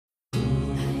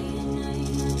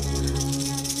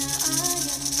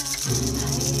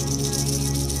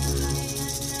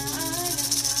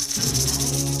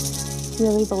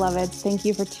Dearly beloveds, thank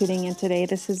you for tuning in today.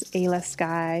 This is Ayla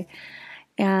Sky,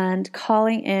 and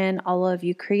calling in all of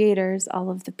you creators,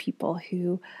 all of the people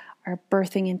who are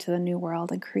birthing into the new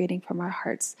world and creating from our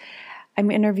hearts. I'm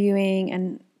interviewing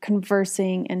and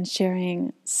conversing and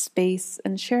sharing space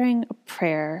and sharing a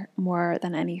prayer more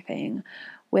than anything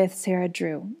with Sarah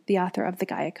Drew, the author of the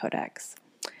Gaia Codex.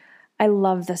 I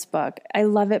love this book. I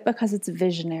love it because it's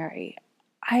visionary.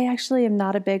 I actually am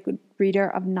not a big reader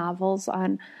of novels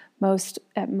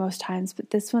at most times, but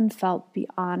this one felt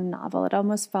beyond novel. It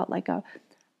almost felt like a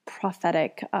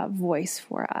prophetic voice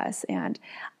for us. And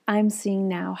I'm seeing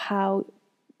now how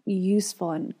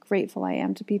useful and grateful I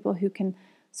am to people who can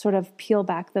sort of peel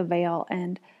back the veil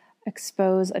and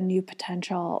expose a new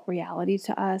potential reality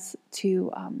to us,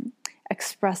 to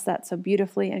express that so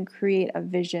beautifully and create a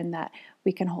vision that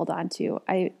we can hold on to.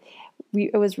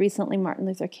 It was recently Martin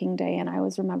Luther King Day, and I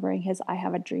was remembering his I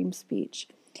Have a Dream speech.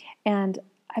 And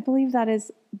I believe that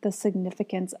is the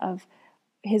significance of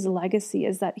his legacy,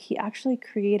 is that he actually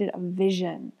created a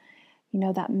vision,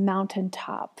 that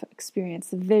mountaintop experience,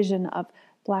 the vision of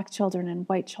Black children and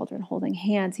white children holding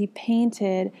hands. He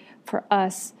painted for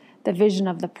us the vision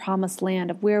of the promised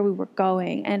land, of where we were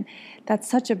going. And that's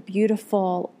such a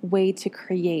beautiful way to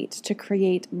create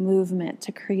movement,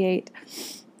 to create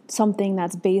something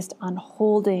that's based on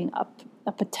holding up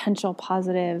a potential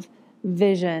positive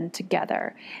vision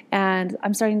together. And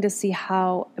I'm starting to see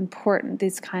how important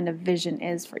this kind of vision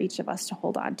is for each of us to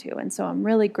hold on to. And so I'm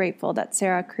really grateful that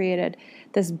Sarah created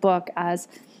this book as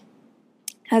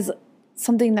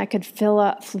something that could fill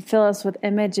us with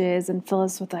images and fill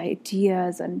us with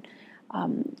ideas and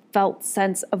felt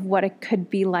sense of what it could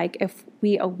be like if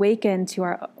we awaken to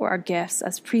our gifts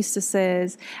as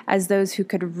priestesses, as those who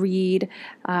could read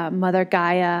Mother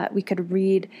Gaia. We could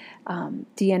read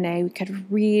DNA. We could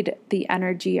read the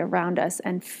energy around us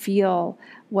and feel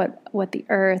what the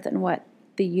earth and what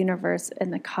the universe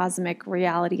and the cosmic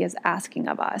reality is asking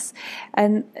of us.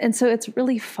 And so it's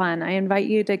really fun. I invite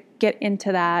you to get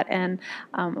into that. And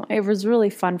it was really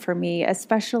fun for me,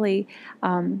 especially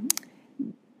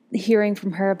hearing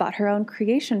from her about her own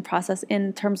creation process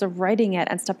in terms of writing it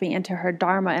and stepping into her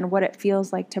dharma and what it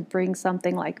feels like to bring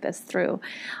something like this through.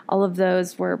 All of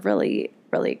those were really,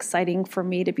 really exciting for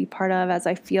me to be part of, as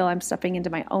I feel I'm stepping into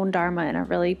my own dharma in a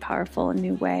really powerful and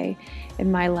new way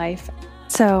in my life.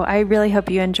 So I really hope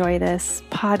you enjoy this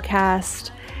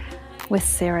podcast with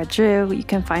Sarah Drew. You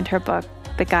can find her book,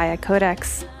 The Gaia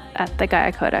Codex, at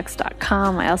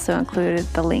thegaiacodex.com. I also included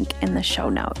the link in the show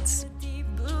notes.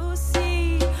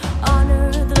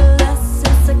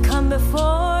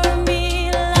 Before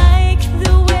me, like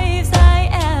the waves I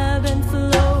ebb and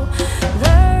flow,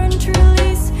 learn to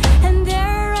release, and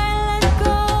there I let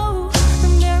go,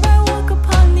 and there I walk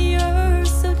upon the earth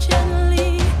so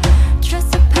gently,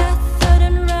 trust a path that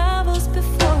unravels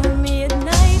before me. At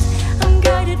night I'm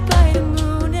guided by the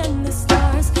moon and the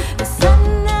stars, the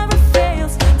sun never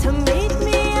fails to meet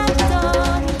me at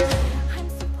dawn. I'm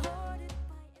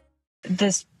supported by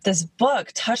This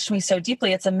book touched me so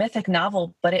deeply. It's a mythic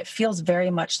novel, but it feels very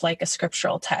much like a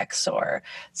scriptural text or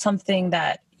something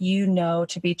that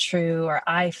to be true, or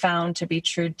I found to be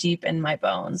true deep in my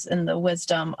bones, in the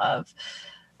wisdom of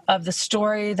the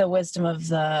story, the wisdom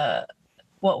of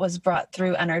what was brought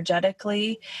through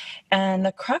energetically. And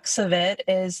the crux of it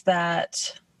is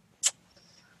that,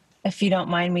 if you don't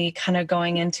mind me kind of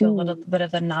going into a little bit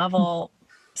of the novel,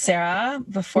 Sarah,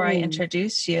 before I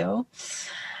introduce you,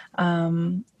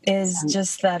 is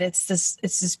just that it's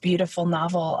this beautiful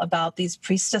novel about these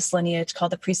priestess lineage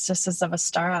called the Priestesses of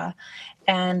Astara,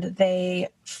 and they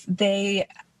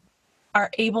are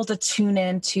able to tune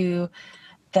into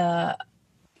the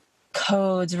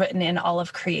codes written in all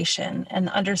of creation and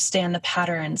understand the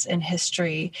patterns in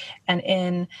history and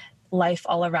in life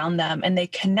all around them, and they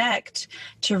connect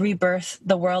to rebirth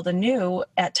the world anew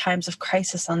at times of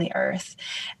crisis on the earth.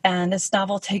 And this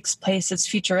novel takes place, it's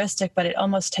futuristic, but it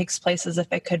almost takes place as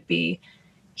if it could be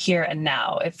here and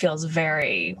now. It feels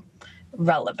very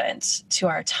relevant to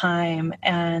our time.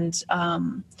 And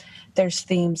there's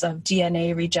themes of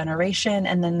DNA regeneration,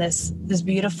 and then this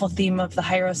beautiful theme of the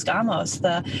Hieros Gamos,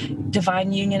 the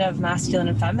divine union of masculine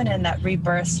and feminine that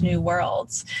rebirths new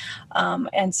worlds.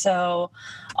 And so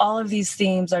all of these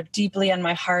themes are deeply on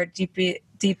my heart,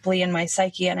 deeply in my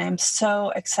psyche, and I'm so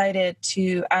excited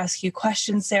to ask you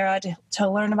questions, Sarah, to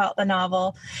learn about the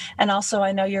novel. And also,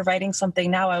 I know you're writing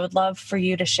something now. I would love for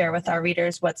you to share with our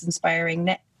readers what's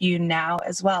inspiring you now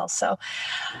as well. So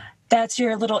that's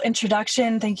your little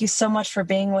introduction. Thank you so much for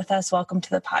being with us. Welcome to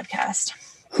the podcast.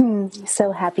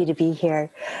 So happy to be here.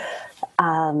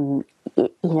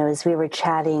 as we were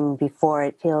chatting before,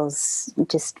 it feels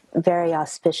just very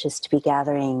auspicious to be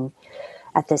gathering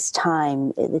at this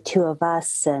time, the two of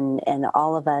us and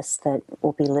all of us that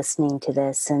will be listening to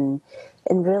this. And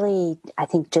really, I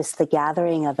think just the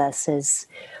gathering of us as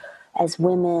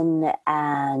women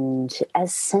and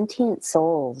as sentient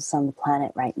souls on the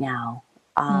planet right now.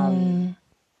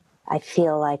 I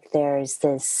feel like there's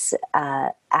this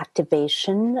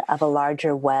activation of a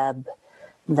larger web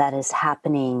that is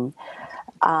happening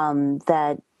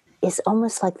that is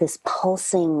almost like this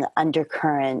pulsing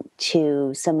undercurrent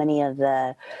to so many of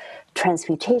the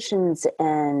transmutations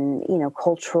and,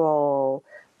 cultural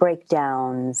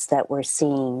breakdowns that we're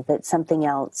seeing, that something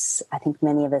else I think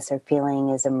many of us are feeling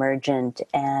is emergent.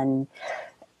 And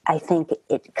I think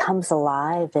it comes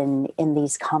alive in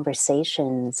these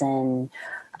conversations and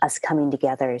us coming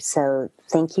together. So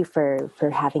thank you for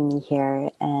having me here.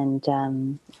 And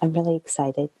I'm really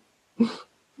excited.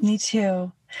 Me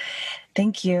too.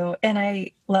 Thank you. And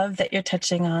I love that you're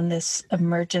touching on this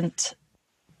emergent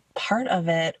part of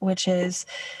it, which is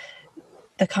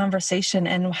the conversation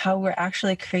and how we're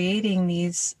actually creating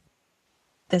this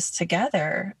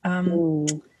together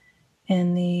in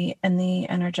the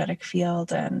energetic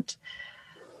field. And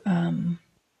when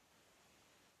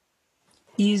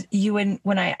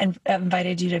I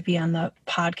invited you to be on the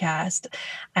podcast,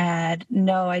 I had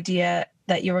no idea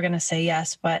that you were going to say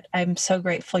yes, but I'm so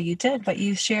grateful you did. But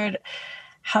you shared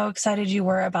how excited you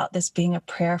were about this being a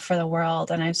prayer for the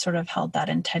world. And I've sort of held that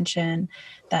intention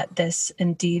that this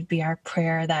indeed be our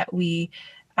prayer, that we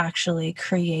actually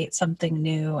create something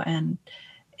new and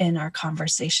in our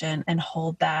conversation and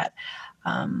hold that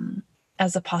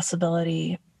as a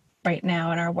possibility right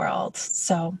now in our world.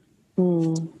 So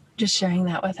just sharing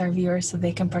that with our viewers so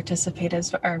they can participate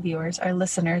as our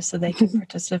listeners, so they can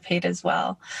participate as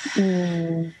well.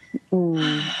 Thank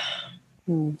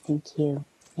you.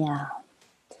 Yeah.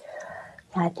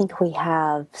 I think we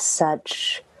have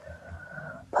such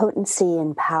potency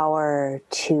and power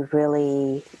to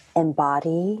really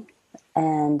embody.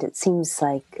 And it seems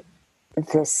like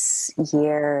this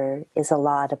year is a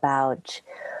lot about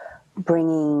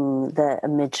bringing the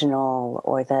imaginal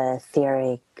or the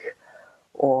etheric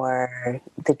or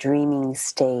the dreaming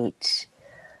state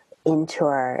into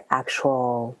our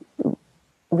actual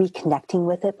reconnecting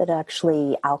with it, but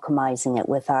actually alchemizing it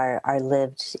with our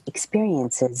lived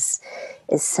experiences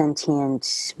as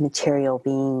sentient material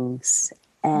beings.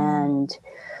 And,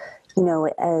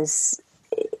 as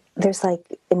there's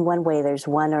like, in one way, there's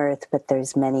one earth, but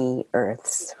there's many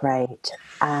earths, right?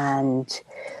 And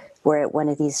we're at one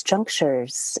of these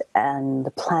junctures on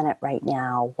the planet right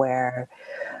now where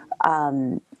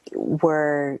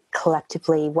we're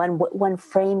collectively, one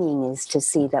framing is to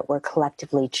see that we're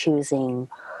collectively choosing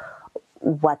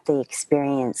what the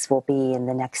experience will be in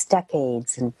the next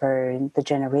decades and for the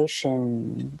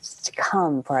generations to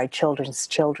come, for our children's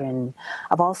children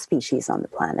of all species on the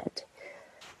planet.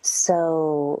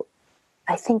 So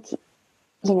I think,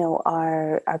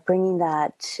 our bringing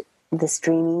this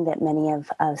dreaming that many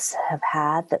of us have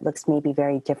had that looks maybe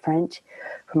very different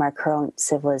from our current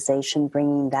civilization,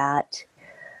 bringing that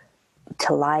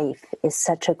to life is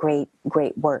such a great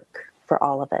work for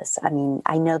all of us. I mean,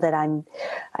 I know that I'm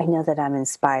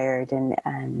inspired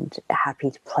and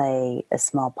happy to play a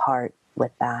small part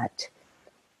with that.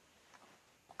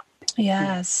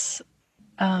 Yes.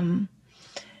 And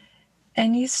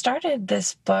you started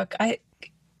this book.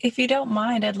 If you don't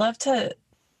mind, I'd love to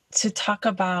talk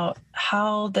about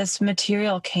how this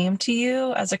material came to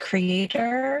you as a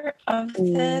creator of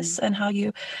this and how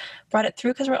you brought it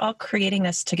through, because we're all creating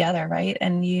this together, right?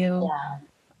 And you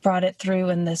brought it through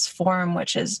in this form,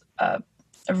 which is a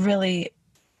really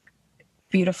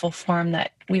beautiful form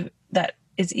that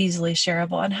is easily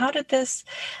shareable. And how did this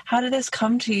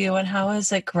come to you, and how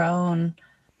has it grown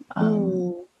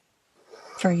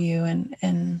for you and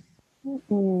as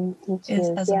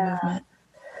a movement?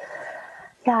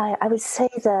 Yeah, I would say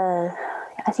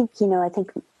I think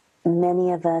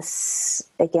many of us,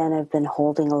 again, have been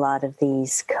holding a lot of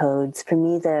these codes. For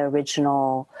me, the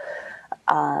original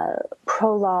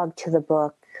prologue to the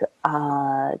book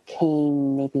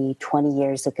came maybe 20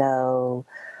 years ago.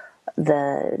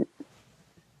 The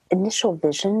initial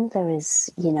vision, there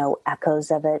was, echoes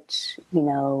of it,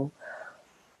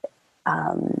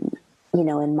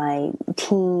 in my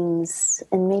teens,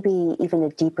 and maybe even a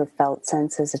deeper felt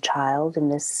sense as a child in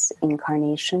this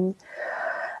incarnation.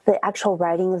 The actual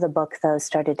writing of the book, though,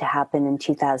 started to happen in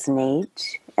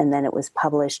 2008, and then it was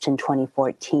published in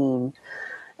 2014.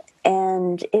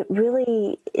 And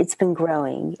it's been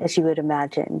growing, as you would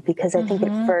imagine, because I think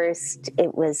at first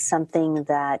it was something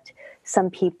that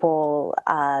some people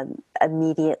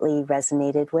immediately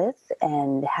resonated with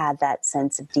and had that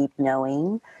sense of deep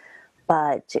knowing.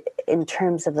 But in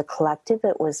terms of the collective,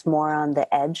 it was more on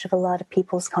the edge of a lot of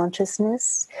people's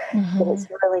consciousness. But it's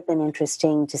really been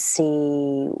interesting to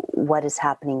see what is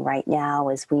happening right now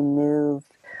as we move,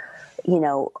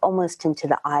 almost into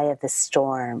the eye of the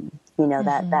storm,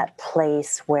 that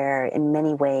place where in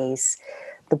many ways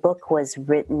the book was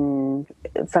written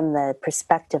from the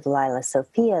perspective of Lila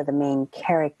Sophia, the main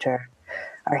character,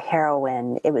 our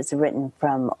heroine. It was written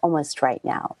from almost right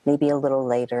now, maybe a little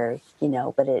later,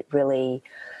 but it really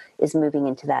is moving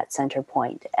into that center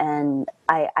point. And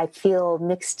I feel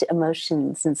mixed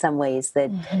emotions in some ways that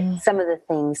some of the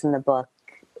things in the book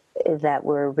that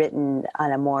were written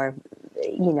on a more,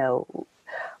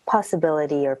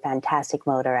 possibility or fantastic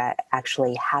mode are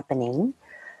actually happening.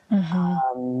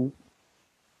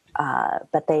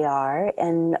 But they are,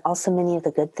 and also many of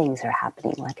the good things are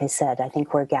happening. Like I said, I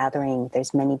think we're gathering,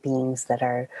 there's many beings that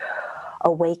are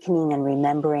awakening and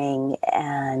remembering,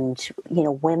 and,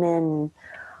 women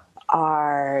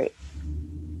are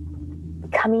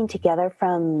coming together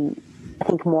from, I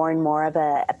think, more and more of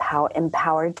a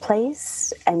empowered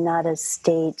place and not a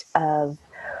state of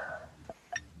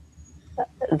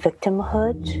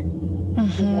victimhood,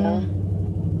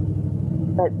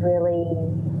 but really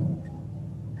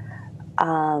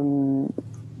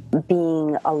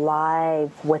being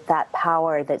alive with that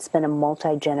power that's been a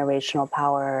multi-generational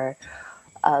power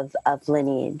of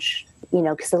lineage,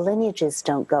 because the lineages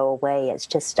don't go away. It's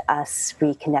just us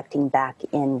reconnecting back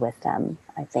in with them,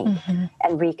 I think, and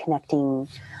reconnecting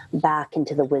back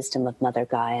into the wisdom of Mother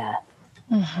Gaia.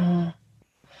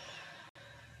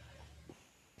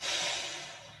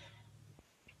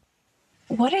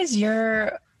 What is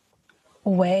your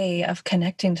way of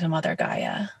connecting to Mother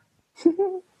Gaia?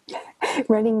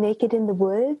 Running naked in the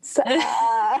woods. A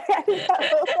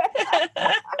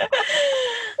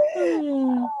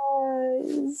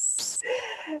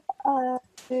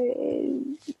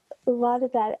lot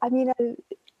of that. I mean,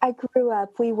 I grew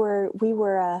up. We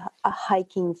were a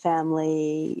hiking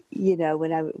family.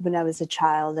 When I was a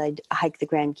child, I'd hike the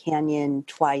Grand Canyon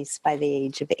twice by the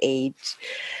age of 8.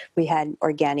 We had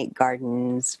organic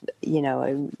gardens.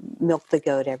 I milked the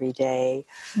goat every day.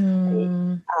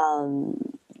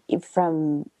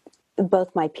 From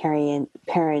both my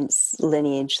parents'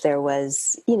 lineage, there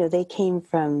was, they came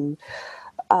from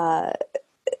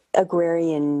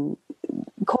agrarian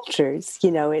cultures,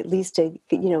 at least,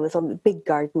 with a big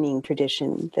gardening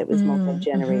tradition that was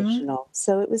multi-generational.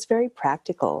 So it was very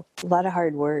practical, a lot of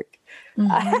hard work.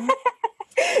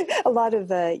 A lot of,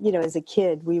 as a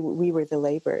kid, we were the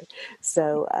labor.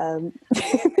 So,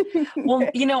 well,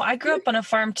 I grew up on a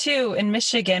farm too in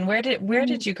Michigan. Where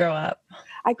did you grow up?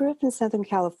 I grew up in Southern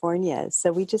California,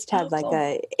 so we just had cool.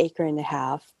 an acre and a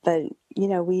half. But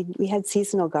we had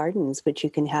seasonal gardens, which you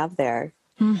can have there,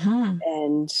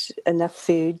 and enough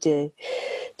food to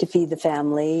feed the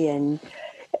family. And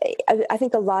I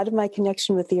think a lot of my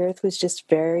connection with the earth was just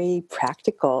very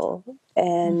practical,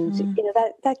 and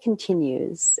that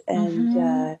continues.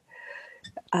 And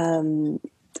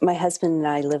my husband and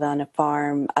I live on a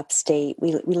farm upstate.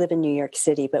 We live in New York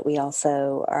City, but we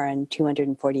also are on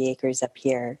 240 acres up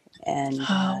here. And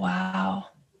wow!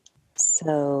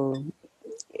 So,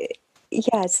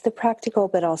 yeah, it's the practical,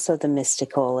 but also the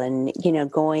mystical, and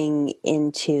going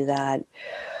into that.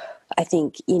 I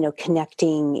think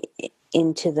connecting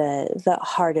into the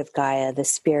heart of Gaia, the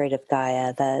spirit of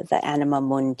Gaia, the anima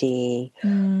mundi,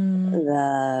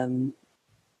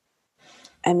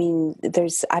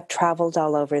 I've traveled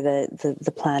all over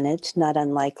the planet, not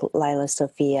unlike Lila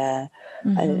Sophia.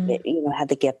 Had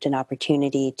the gift and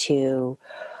opportunity to,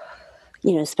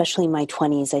 especially in my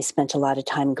 20s, I spent a lot of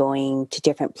time going to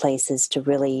different places to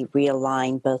really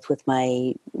realign both with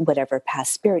my whatever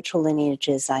past spiritual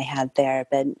lineages I had there,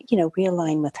 but,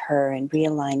 realign with her and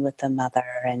realign with the mother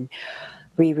and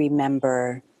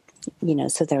remember,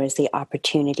 so there was the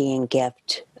opportunity and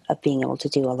gift of being able to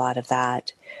do a lot of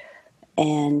that.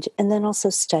 And then also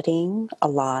studying a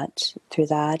lot through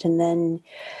that. And then,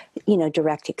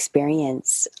 direct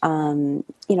experience. I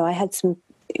had some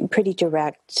pretty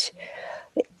direct,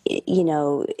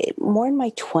 more in my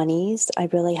 20s. I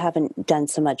really haven't done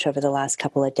so much over the last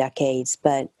couple of decades,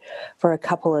 but for a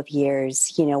couple of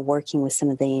years, working with some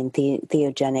of the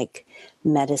theogenic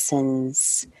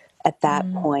medicines at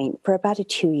that point for about a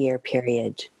 2-year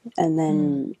period. And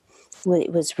then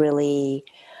it was really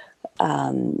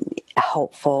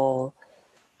helpful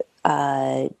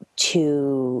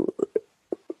to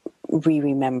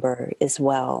re-remember as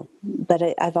well. But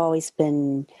I've always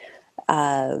been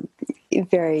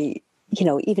very,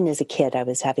 even as a kid, I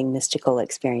was having mystical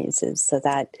experiences. So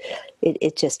that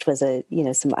it just was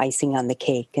some icing on the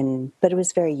cake. But it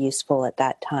was very useful at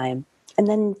that time. And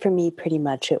then for me, pretty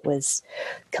much it was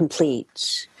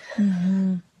complete.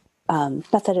 Mm-hmm.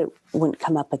 Not that it wouldn't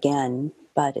come up again,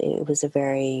 but it was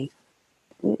very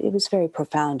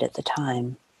profound at the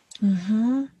time.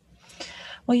 Mm-hmm.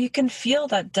 Well, you can feel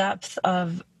that depth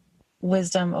of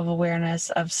wisdom, of awareness,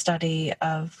 of study,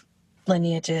 of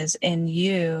lineages in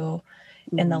you,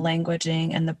 in the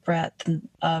languaging and the breadth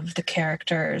of the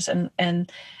characters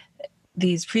and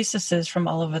these priestesses from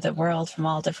all over the world, from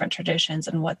all different traditions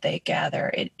and what they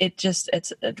gather. It's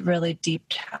a really deep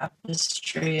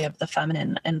tapestry of the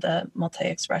feminine and the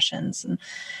multi-expressions. And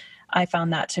I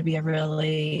found that to be a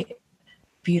really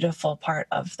beautiful part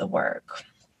of the work.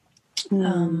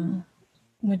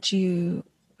 Which you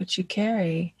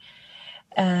carry.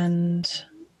 And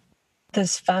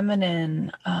this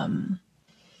feminine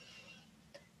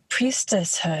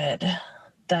priestesshood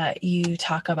that you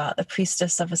talk about, the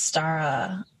priestess of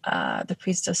Astara, the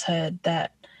priestesshood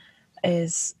that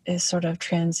is sort of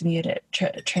transmuted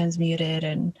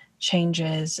and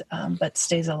changes, but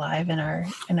stays alive in our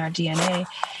DNA.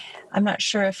 I'm not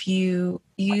sure if you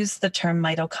use the term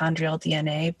mitochondrial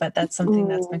DNA, but that's something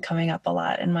that's been coming up a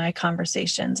lot in my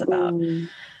conversations about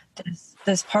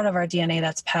this part of our DNA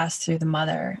that's passed through the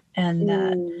mother and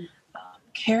that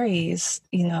carries,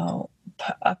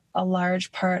 a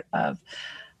large part of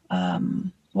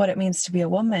what it means to be a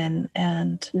woman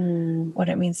and what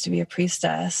it means to be a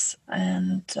priestess.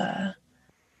 And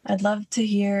I'd love to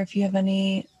hear if you have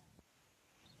any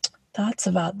thoughts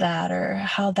about that or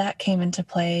how that came into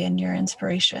play in your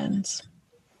inspirations.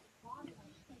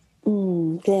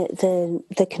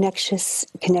 The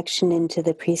connection into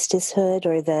the priestesshood,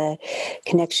 or the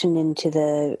connection into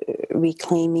the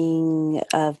reclaiming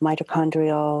of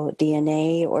mitochondrial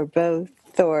DNA, or both,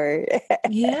 or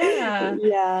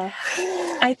yeah.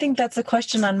 I think that's a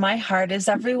question on my heart. Is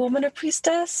every woman a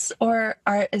priestess, or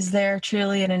is there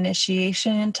truly an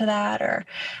initiation into that, or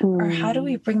how do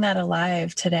we bring that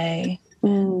alive today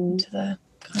into the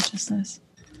consciousness?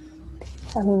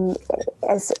 I mean,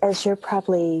 as you're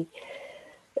probably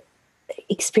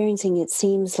experiencing, it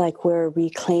seems like we're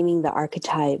reclaiming the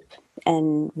archetype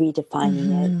and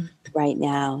redefining it right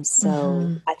now.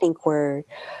 So I think we're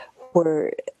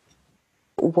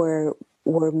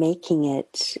making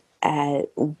it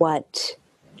what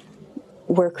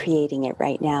we're creating it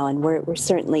right now, and we're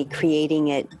certainly creating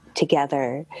it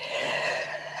together.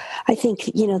 I think,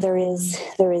 there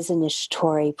is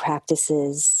initiatory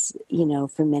practices,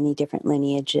 for many different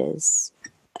lineages.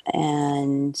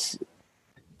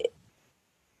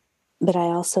 But I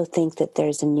also think that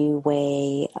there's a new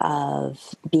way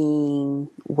of being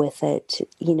with it.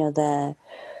 The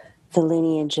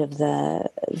lineage of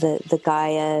the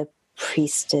Gaia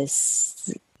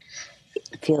priestess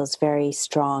feels very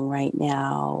strong right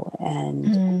now.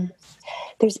 And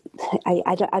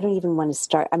I don't even want to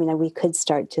start. I mean, we could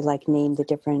start to name the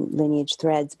different lineage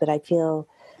threads, but I feel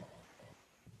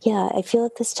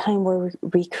at this time we're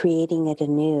recreating it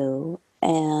anew,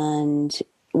 and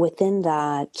within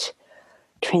that,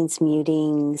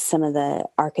 transmuting some of the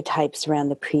archetypes around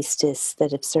the priestess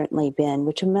that have certainly been,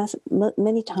 which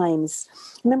many times,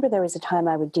 remember there was a time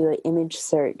I would do an image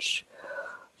search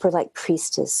for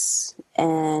priestess,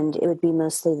 and it would be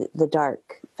mostly the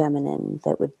dark feminine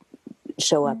that would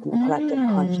show up in the collective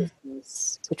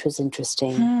consciousness, which was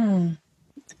interesting.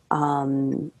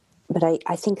 But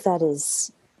I think that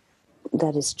is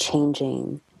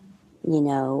changing,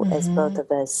 as both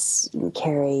of us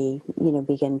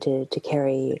begin to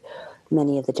carry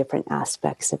many of the different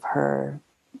aspects of her.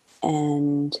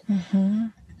 And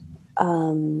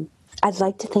I'd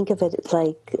like to think of it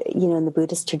in the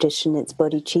Buddhist tradition, it's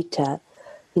bodhicitta.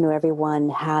 Everyone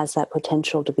has that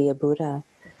potential to be a Buddha.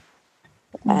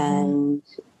 And,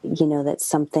 that's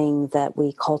something that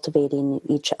we cultivate in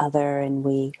each other, and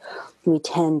we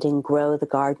tend and grow the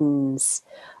gardens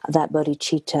of that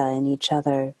bodhicitta in each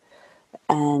other.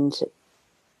 And,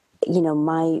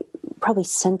 my probably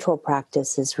central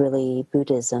practice is really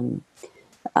Buddhism.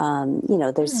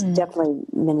 There's definitely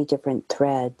many different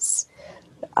threads.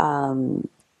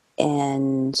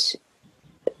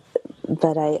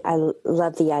 But I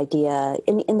love the idea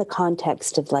in the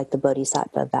context of the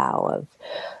Bodhisattva vow of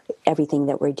everything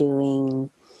that we're doing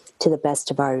to the best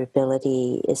of our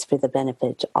ability is for the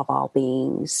benefit of all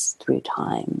beings through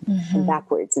time and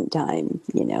backwards in time,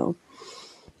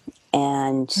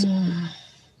 and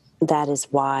that is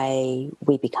why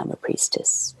we become a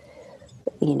priestess.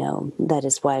 that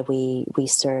is why we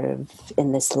serve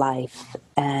in this life.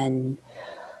 And,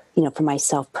 for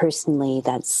myself personally,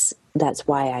 that's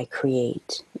why I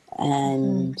create.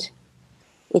 And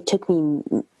it took me,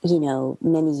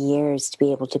 many years to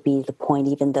be able to be the point,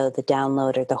 even though the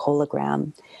download or the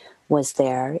hologram was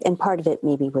there. And part of it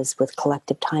maybe was with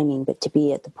collective timing, but to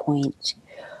be at the point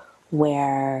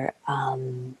where I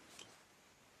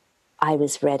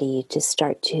was ready to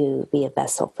start to be a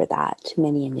vessel for that,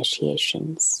 many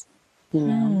initiations,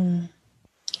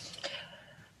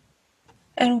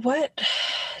 And what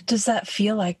does that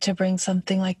feel like to bring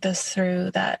something like this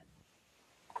through? That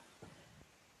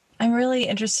I'm really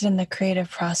interested in the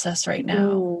creative process right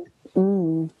now.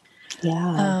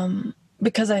 Yeah.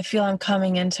 Because I feel I'm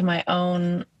coming into my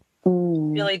own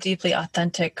really deeply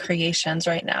authentic creations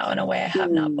right now in a way I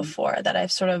have not before, that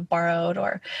I've sort of borrowed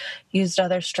or used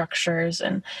other structures.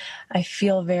 And I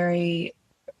feel very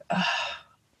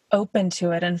open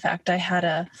to it. In fact,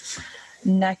 I've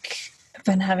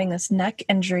been having this neck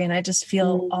injury, and I just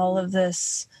feel all of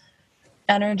this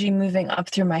energy moving up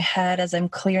through my head as I'm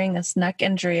clearing this neck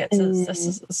injury.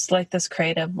 It's like this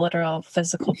creative, literal,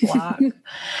 physical block.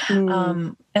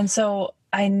 And so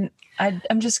I'm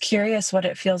just curious what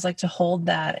it feels like to hold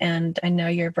that. And I know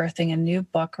you're birthing a new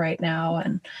book right now,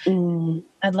 and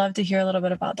I'd love to hear a little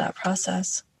bit about that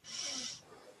process.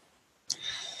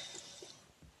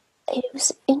 It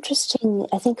was interesting,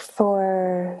 I think,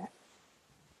 for,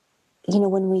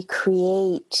 when we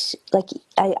create, like,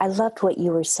 I loved what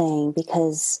you were saying,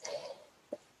 because,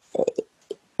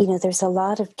 there's a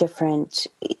lot of different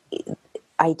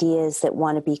ideas that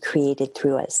want to be created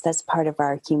through us. That's part of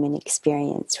our human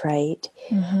experience, right?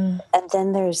 And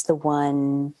then there's the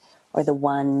one or the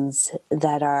ones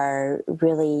that are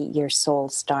really your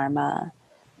soul's dharma.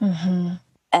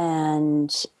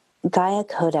 And Gaia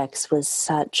Codex was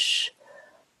such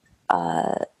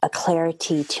a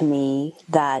clarity to me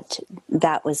that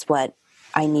was what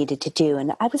I needed to do.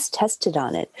 And I was tested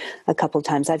on it a couple of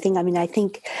times. I think,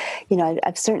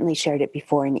 I've certainly shared it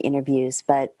before in interviews,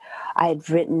 but I had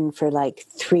written for like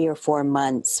 3 or 4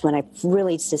 months when I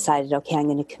really decided, okay, I'm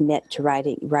going to commit to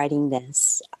writing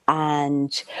this.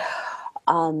 And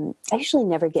I usually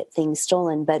never get things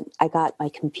stolen, but I got my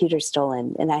computer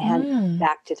stolen, and I hadn't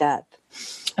backed it up.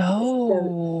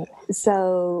 Oh.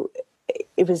 So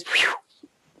it was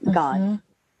gone.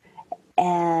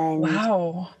 And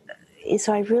wow.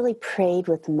 So I really prayed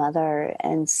with Mother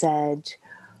and said,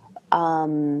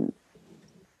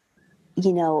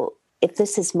 if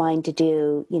this is mine to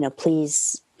do,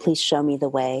 please show me the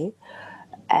way.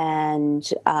 And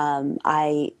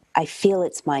I feel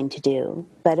it's mine to do,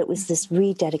 but it was this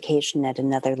rededication at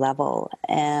another level.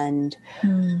 And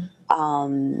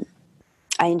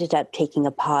I ended up taking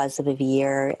a pause of a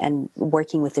year and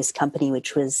working with this company, I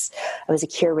was a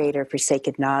curator for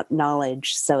Sacred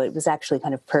Knowledge. So it was actually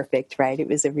kind of perfect, right? It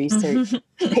was a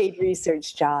paid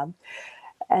research job.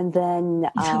 And then,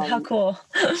 how cool.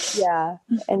 Yeah.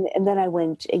 And then I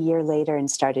went a year later and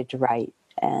started to write.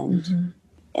 And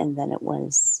then it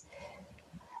was,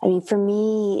 for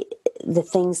me, the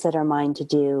things that are mine to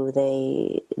do,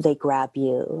 they grab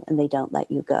you and they don't let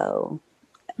you go.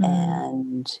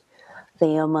 And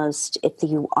they almost, if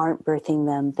you aren't birthing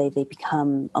them, they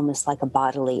become almost like a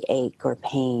bodily ache or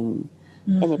pain.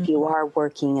 And if you are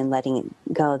working and letting it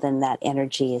go, then that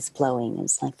energy is flowing.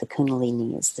 It's like the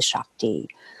Kundalini is the Shakti.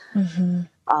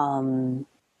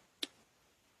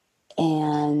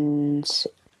 And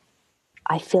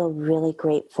I feel really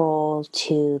grateful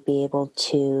to be able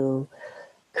to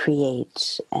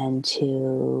create and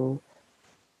to,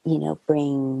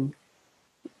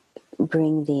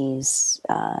 bring these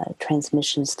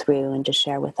transmissions through and to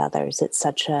share with others. It's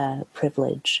such a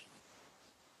privilege.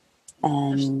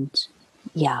 And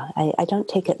yeah, I don't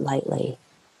take it lightly.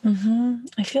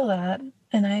 I feel that.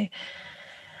 And I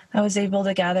was able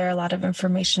to gather a lot of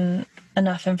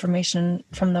enough information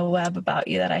from the web about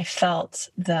you that I felt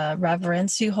the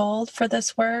reverence you hold for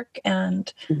this work,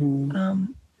 and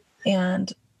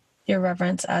your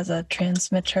reverence as a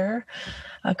transmitter,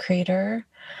 a creator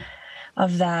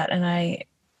of that. And I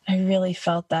really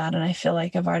felt that, and I feel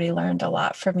like I've already learned a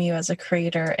lot from you as a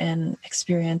creator in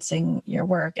experiencing your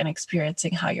work and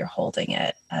experiencing how you're holding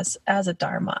it as a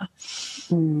dharma.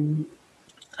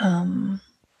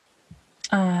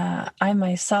 I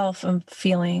myself am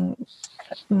feeling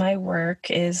my work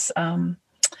is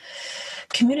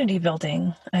community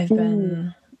building. I've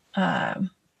been a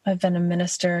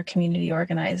minister, community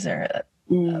organizer,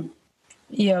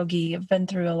 yogi. I've been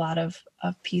through a lot of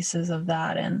pieces of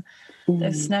that, and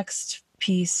this next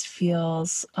piece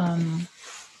feels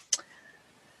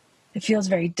it feels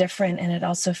very different. And it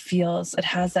also it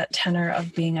has that tenor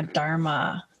of being a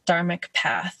dharmic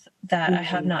path that I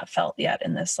have not felt yet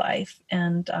in this life.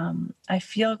 And I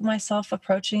feel myself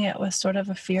approaching it with sort of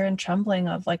a fear and trembling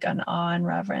of like an awe and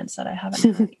reverence that I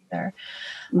haven't had either,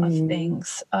 of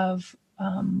things, of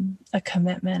a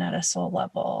commitment at a soul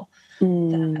level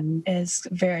that is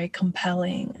very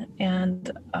compelling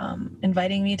and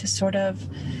inviting me to sort of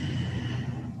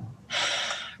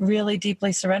really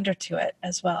deeply surrender to it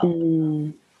as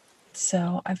well.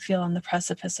 So I feel on the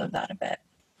precipice of that a bit.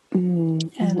 And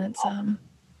it's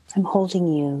I'm holding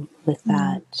you with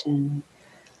that, and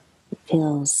it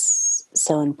feels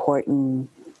so important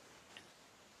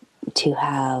to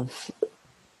have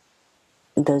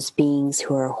those beings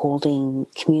who are holding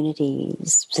community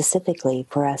specifically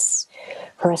for us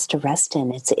to rest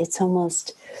in. It's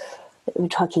almost, we're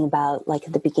talking about, like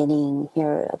at the beginning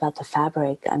here, about the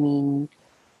fabric. I mean,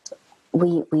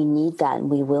 we need that, and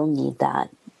we will need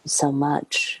that so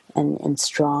much, and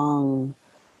strong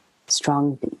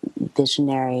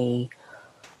visionary,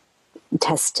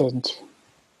 tested,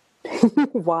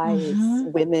 wise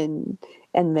women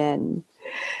and men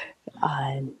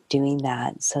doing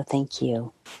that. So thank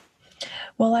you.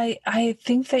 Well, I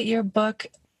think that your book,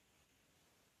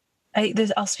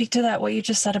 I'll speak to that. What you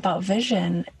just said about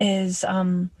vision is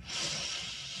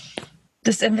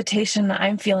this invitation that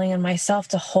I'm feeling in myself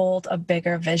to hold a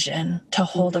bigger vision, to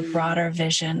hold a broader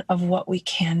vision of what we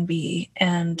can be.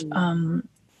 And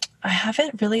I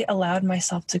haven't really allowed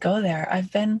myself to go there.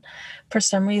 I've been, for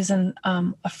some reason,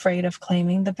 afraid of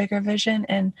claiming the bigger vision.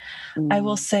 And I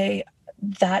will say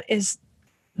that is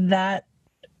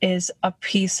a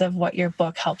piece of what your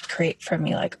book helped create for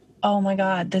me. Like, oh my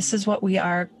God, this is what we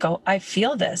are I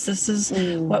feel this. This is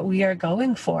what we are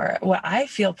going for. What I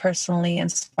feel personally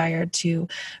inspired to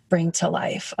bring to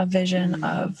life, a vision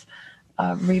of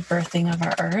rebirthing of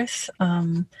our earth.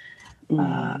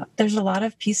 There's a lot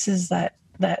of pieces that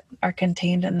are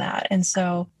contained in that. And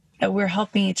so we're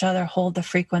helping each other hold the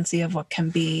frequency of what can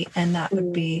be. And that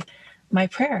would be my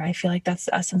prayer. I feel like that's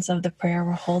the essence of the prayer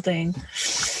we're holding.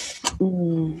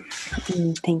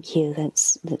 Thank you.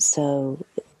 That's so,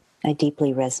 I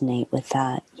deeply resonate with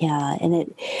that. Yeah.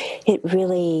 And it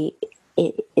really,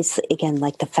 it's again,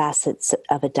 like the facets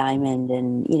of a diamond,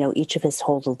 and, each of us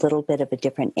hold a little bit of a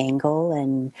different angle,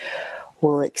 and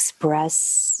will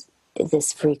express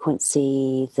this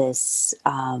frequency, this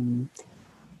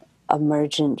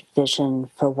emergent vision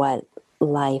for what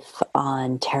life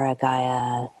on Terra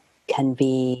Gaia can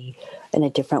be in a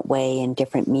different way, in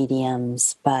different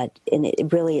mediums. But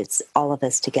it's all of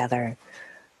us together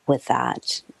with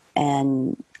that.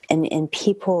 And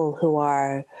people who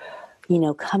are,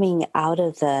 coming out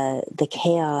of the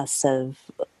chaos of,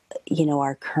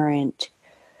 our current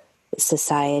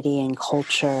society and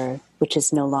culture, which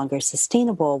is no longer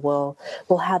sustainable, will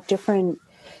have different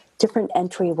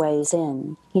entryways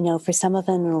in. For some of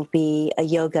them, it'll be a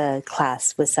yoga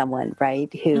class with someone,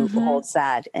 right, who holds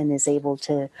that and is able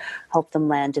to help them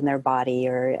land in their body,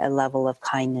 or a level of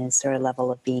kindness, or a level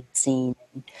of being seen.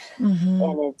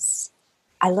 And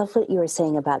I love what you were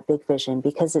saying about big vision,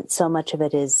 because so much of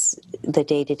it is the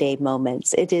day-to-day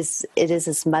moments. It is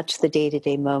as much the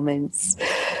day-to-day moments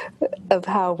of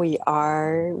how we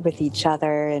are with each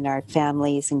other and our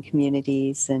families and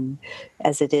communities, and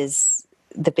as it is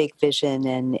the big vision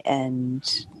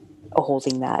and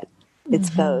holding that. It's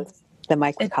both the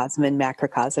microcosm and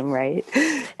macrocosm, right?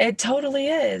 It totally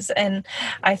is. And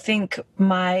I think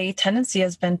my tendency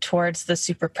has been towards the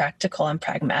super practical and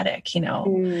pragmatic,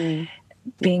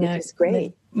 being Which is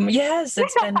great. Yes,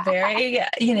 it's been very,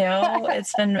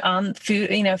 it's been on food,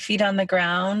 feet on the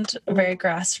ground, very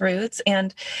grassroots.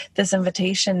 And this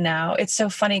invitation now, it's so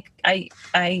funny.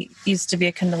 I used to be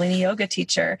a Kundalini yoga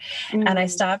teacher, and I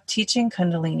stopped teaching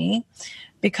Kundalini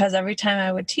because every time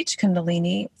I would teach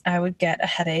Kundalini, I would get a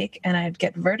headache and I'd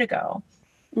get vertigo.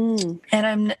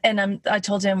 And I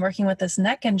told you I'm working with this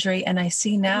neck injury, and I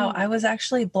see now I was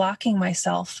actually blocking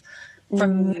myself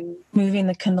from moving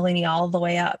the Kundalini all the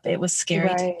way up. It was scary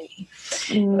to me.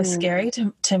 It was scary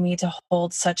to me to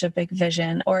hold such a big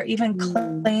vision, or even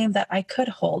claim that I could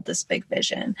hold this big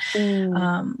vision.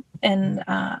 And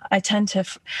I tend to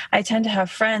have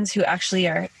friends who actually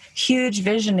are huge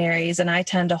visionaries, and I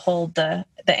tend to hold the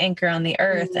anchor on the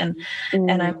earth, and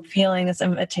I'm feeling this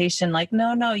invitation, like,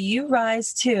 no, you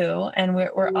rise too, and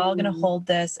we're all going to hold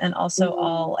this, and also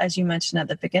all, as you mentioned at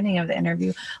the beginning of the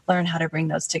interview, learn how to bring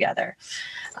those together,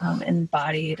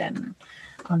 embodied and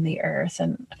on the earth,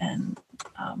 and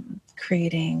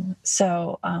creating.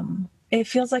 So it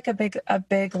feels like a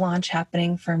big launch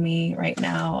happening for me right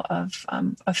now of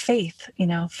faith,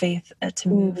 faith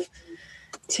to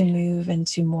to move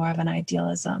into more of an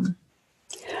idealism?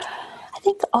 I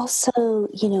think also,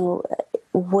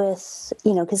 with,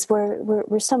 because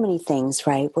we're so many things,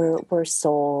 right? We're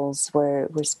souls,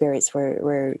 we're spirits,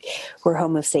 we're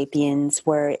Homo sapiens.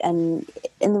 And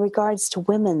in regards to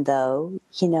women, though,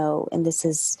 and this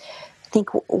is, I think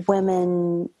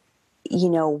women,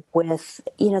 with,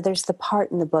 there's the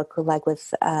part in the book like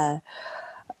with Helene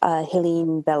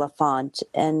Belafonte,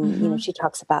 and she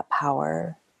talks about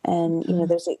power, and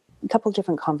there's a couple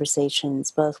different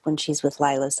conversations, both when she's with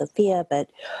Lila Sophia,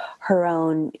 but her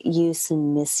own use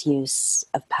and misuse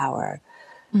of power.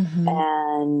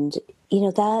 And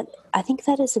that, I think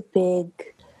that is a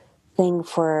big thing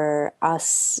for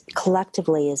us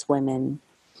collectively as women,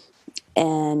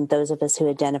 and those of us who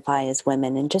identify as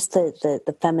women, and just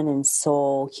the feminine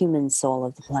soul, human soul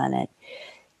of the planet,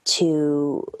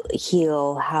 to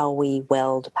heal how we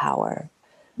wield power.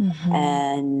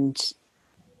 And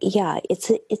yeah,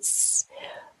 it's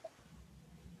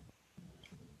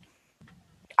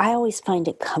I always find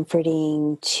it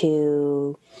comforting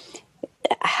to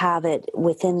have it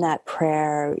within that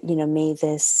prayer, may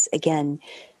this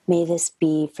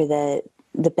be for the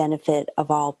benefit of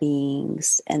all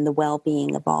beings and the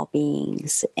well-being of all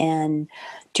beings, and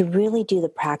to really do the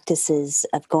practices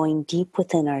of going deep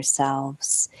within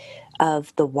ourselves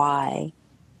of the why.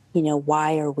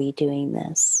 Why are we doing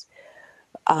this?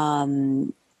 Are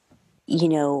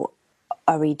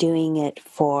we doing it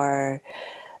for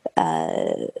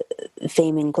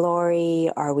fame and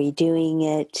glory? Are we doing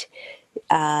it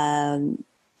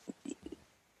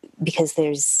because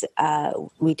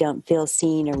we don't feel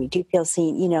seen, or we do feel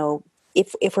seen?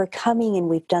 If we're coming and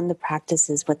we've done the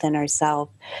practices within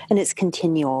ourselves, and it's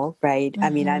continual, right? I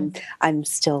mean, I'm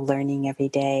still learning every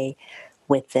day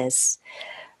with this,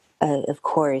 of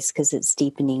course, because it's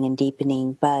deepening and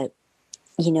deepening. But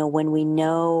when we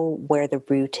know where the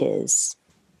root is,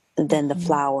 then the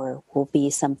flower will be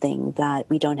something that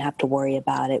we don't have to worry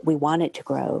about it. We want it to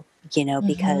grow,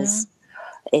 because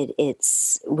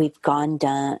we've gone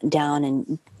down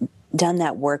and done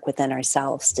that work within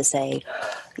ourselves to say,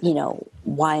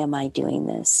 why am I doing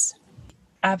this?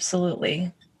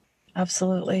 Absolutely.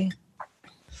 Absolutely.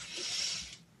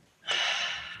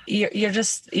 You're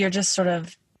just sort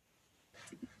of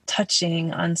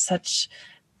touching on such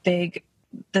big.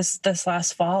 This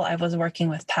last fall, I was working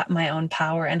with my own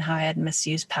power and how I had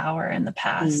misused power in the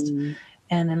past,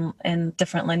 and in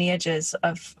different lineages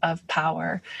of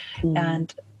power,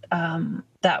 and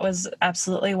that was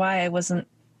absolutely why I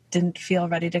didn't feel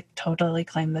ready to totally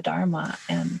claim the Dharma.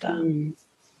 And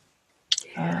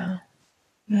yeah,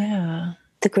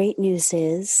 the great news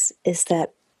is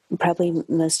that probably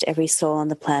most every soul on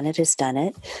the planet has done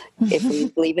it. If we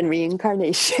believe in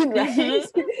reincarnation, right?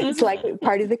 It's like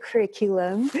part of the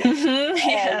curriculum.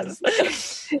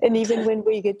 Yes. And even when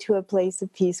we get to a place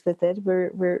of peace with it,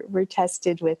 we're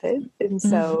tested with it. And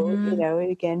so,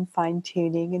 again, fine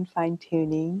tuning.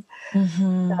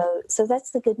 So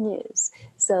that's the good news.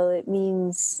 So it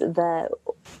means that,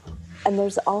 and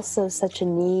there's also such a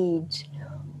need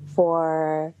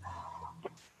for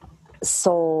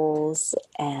souls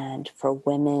and for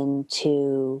women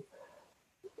to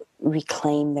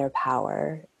reclaim their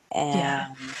power,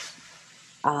 and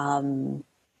for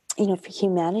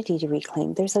humanity to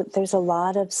reclaim. There's a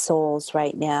lot of souls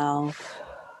right now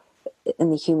in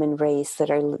the human race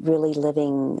that are really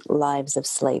living lives of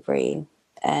slavery,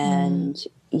 and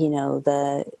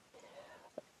the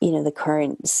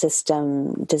current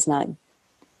system does not.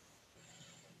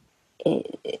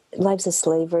 Lives of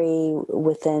slavery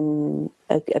within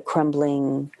a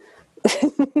crumbling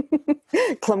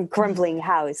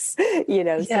house,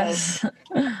 Yes. So,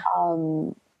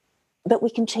 but we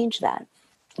can change that,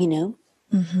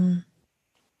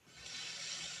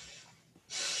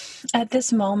 At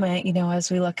this moment,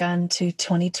 as we look on to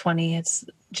 2020, it's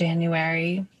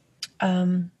January.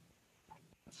 What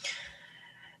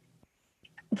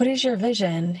is your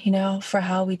vision, for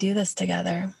how we do this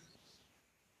together?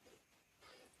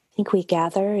 I think we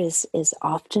gather is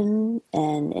often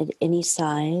and at any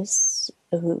size.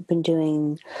 We've been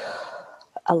doing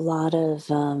a lot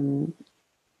of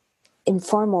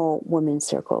informal women's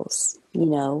circles,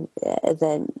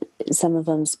 that some of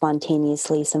them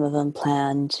spontaneously, some of them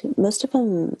planned. Most of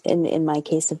them, in my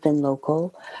case, have been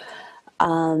local.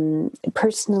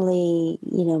 Personally,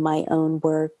 my own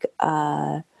work,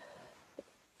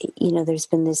 there's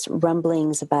been this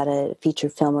rumblings about a feature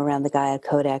film around the Gaia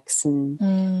Codex, and,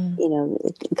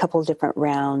 a couple of different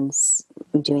rounds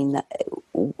doing that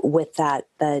with that.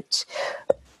 But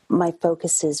my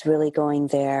focus is really going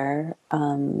there.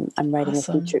 I'm writing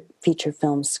Awesome. a feature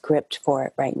film script for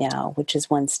it right now, which is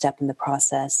one step in the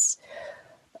process.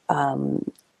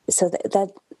 So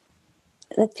that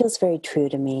feels very true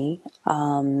to me,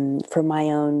 for my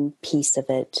own piece of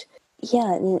it.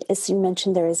 Yeah, and as you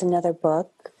mentioned, there is another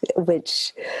book,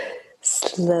 which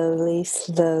slowly,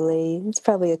 it's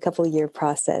probably a couple year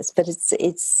process, but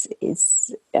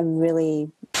I'm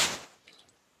really,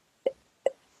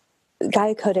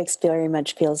 Gaia Codex very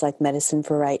much feels like medicine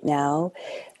for right now.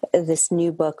 This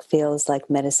new book feels like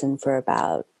medicine for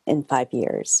about in 5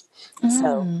 years.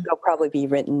 So it'll probably be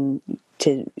written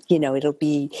to,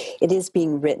 it is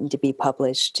being written to be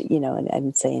published, and I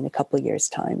would say in a couple of years'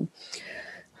 time.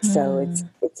 So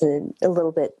it's a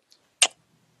little bit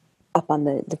up on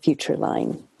the future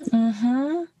line.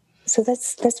 Mm-hmm. So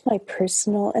that's my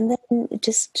personal, and then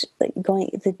just like going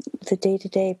the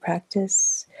day-to-day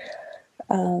practice.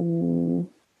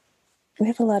 We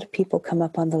have a lot of people come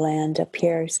up on the land up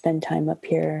here, spend time up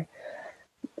here,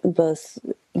 both,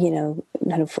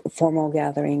 kind of formal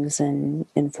gatherings and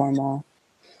informal.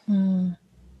 Time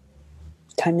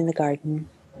in the garden.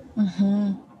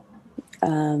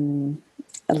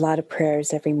 A lot of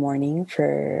prayers every morning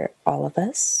for all of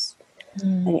us.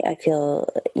 I feel,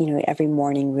 every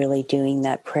morning really doing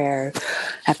that prayer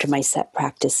after my set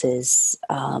practices,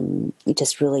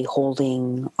 just really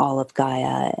holding all of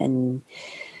Gaia and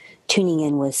tuning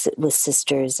in with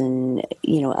sisters and,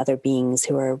 other beings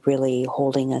who are really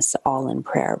holding us all in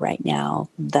prayer right now,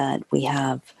 that we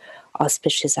have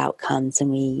auspicious outcomes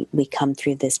and we come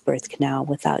through this birth canal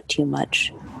without too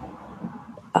much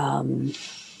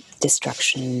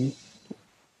destruction,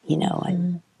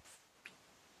 and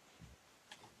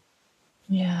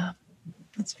Yeah,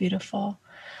 that's beautiful.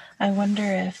 I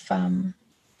wonder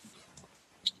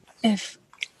if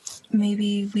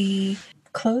maybe we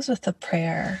close with a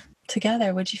prayer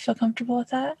together. Would you feel comfortable with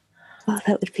that? oh,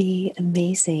 that would be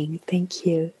amazing. Thank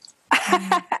you.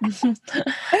 I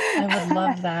would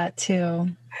love that too.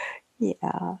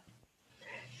 Yeah.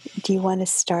 Do you want to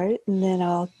start and then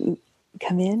I'll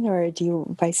come in, or do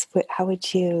you how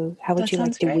would you That like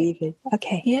sounds to great. weave it?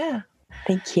 Okay. Yeah.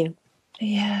 Thank you.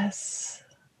 Yes.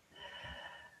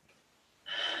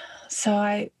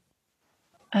 So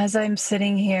as I'm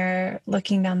sitting here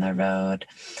looking down the road,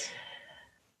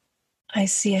 I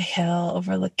see a hill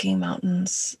overlooking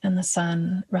mountains and the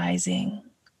sun rising.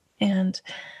 And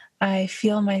I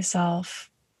feel myself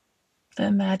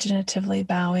imaginatively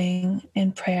bowing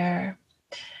in prayer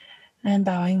and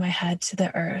bowing my head to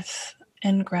the earth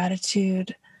in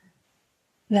gratitude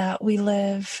that we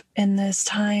live in this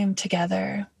time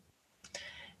together.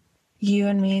 You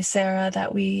and me, Sarah,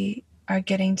 that we are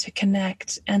getting to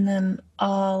connect, and then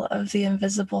all of the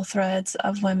invisible threads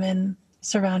of women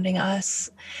surrounding us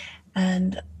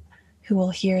and who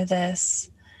will hear this,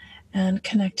 and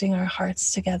connecting our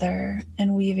hearts together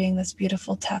and weaving this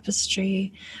beautiful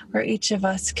tapestry where each of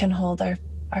us can hold our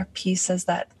piece as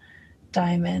that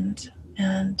diamond,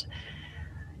 and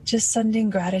just sending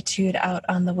gratitude out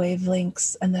on the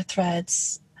wavelengths and the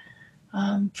threads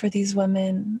for these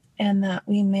women, and that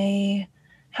we may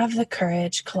have the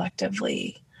courage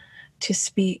collectively to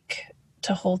speak,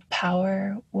 to hold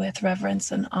power with reverence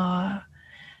and awe,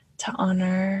 to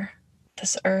honor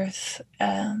this earth,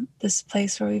 this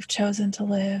place where we've chosen to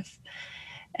live,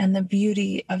 and the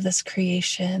beauty of this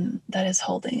creation that is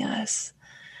holding us.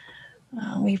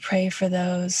 We pray for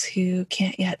those who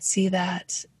can't yet see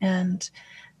that, and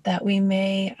that we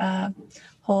may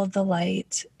hold the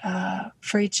light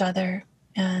for each other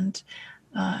and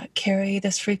carry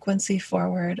this frequency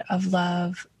forward of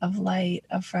love, of light,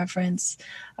 of reverence,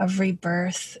 of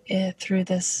rebirth through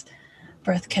this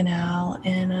birth canal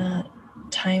in a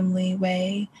timely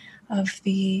way of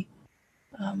the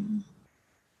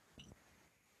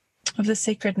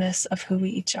sacredness of who we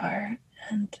each are.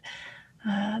 And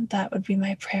that would be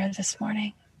my prayer this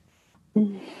morning.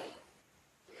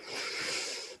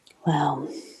 Well,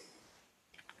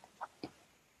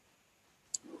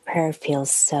 prayer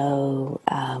feels so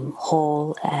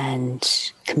whole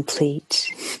and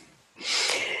complete.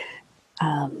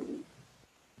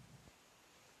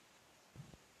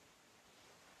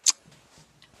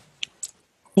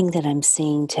 Thing that I'm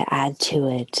seeing to add to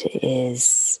it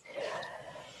is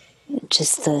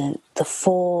just the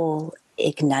full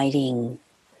igniting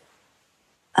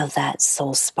of that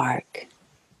soul spark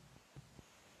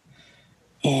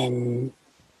in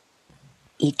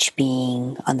each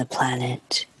being on the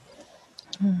planet.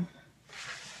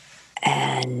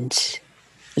 And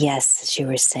yes, as you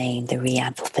were saying, the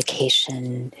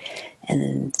reamplification,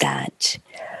 and that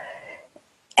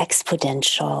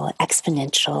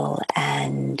exponential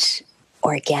and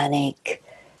organic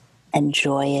and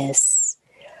joyous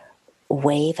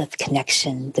wave of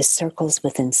connection, the circles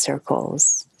within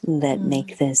circles that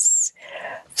make this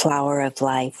flower of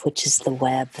life, which is the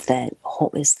web that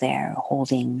is there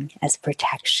holding as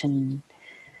protection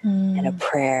and a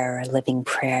prayer, a living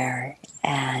prayer.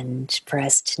 And for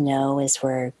us to know as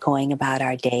we're going about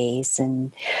our days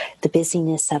and the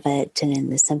busyness of it and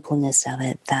in the simpleness of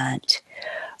it, that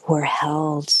we're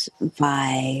held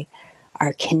by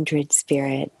our kindred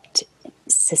spirit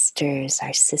sisters,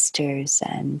 our sisters,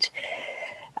 and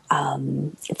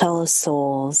fellow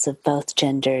souls of both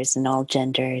genders and all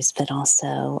genders, but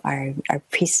also our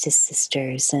priestess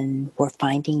sisters, and we're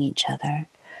finding each other.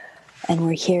 And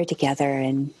we're here together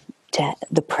and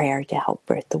the prayer to help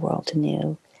birth the world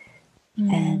anew.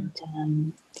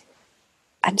 And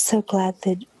I'm so glad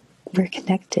that we're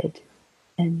connected.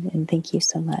 And thank you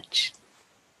so much.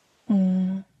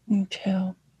 Me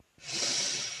too.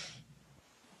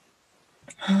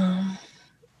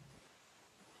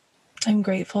 I'm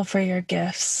grateful for your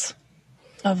gifts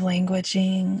of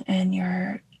languaging and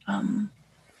your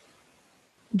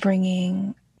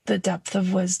bringing the depth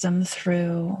of wisdom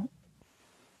through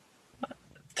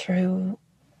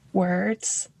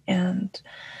words. And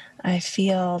I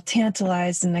feel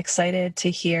tantalized and excited to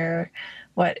hear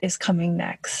what is coming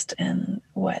next, and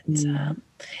what,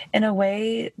 in a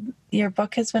way, your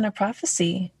book has been a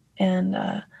prophecy. And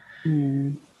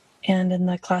and in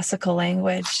the classical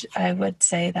language, I would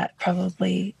say that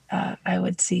probably I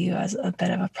would see you as a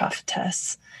bit of a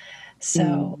prophetess.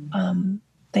 So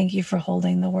thank you for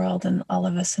holding the world and all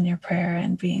of us in your prayer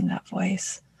and being that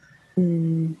voice.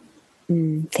 Thank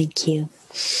you.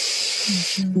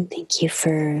 Thank you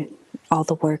for all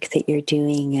the work that you're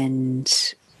doing, and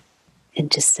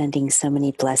just sending so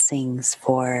many blessings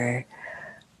for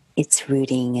its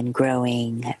rooting and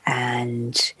growing,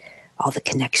 and all the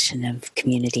connection of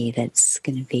community that's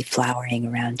going to be flowering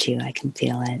around you. I can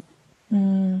feel it.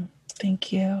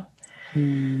 Thank you.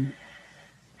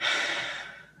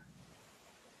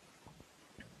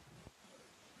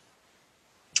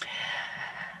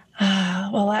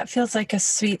 Well, that feels like a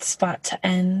sweet spot to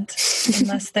end,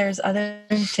 unless there's other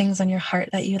things on your heart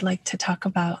that you'd like to talk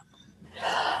about.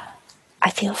 I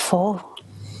feel full.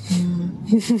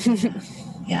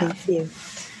 Yeah. Thank you.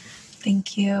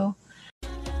 Thank you.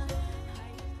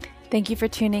 Thank you for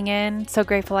tuning in. So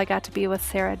grateful I got to be with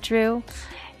Sarah Drew.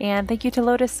 And thank you to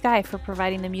Lotus Sky for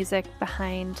providing the music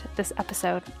behind this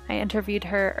episode. I interviewed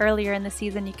her earlier in the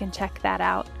season. You can check that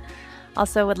out.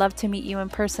 Also, would love to meet you in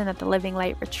person at the Living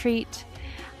Light Retreat.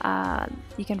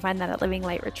 You can find that at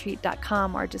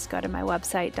livinglightretreat.com, or just go to my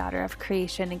website, Daughter of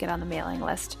Creation, and get on the mailing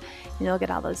list, and you'll get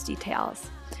all those details.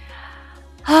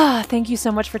 Thank you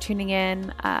so much for tuning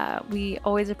in. We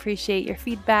always appreciate your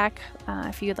feedback.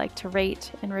 If you'd like to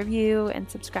rate and review and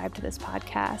subscribe to this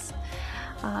podcast,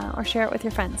 or share it with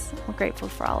your friends, we're grateful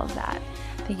for all of that.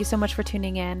 Thank you so much for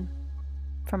tuning in.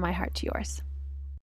 From my heart to yours.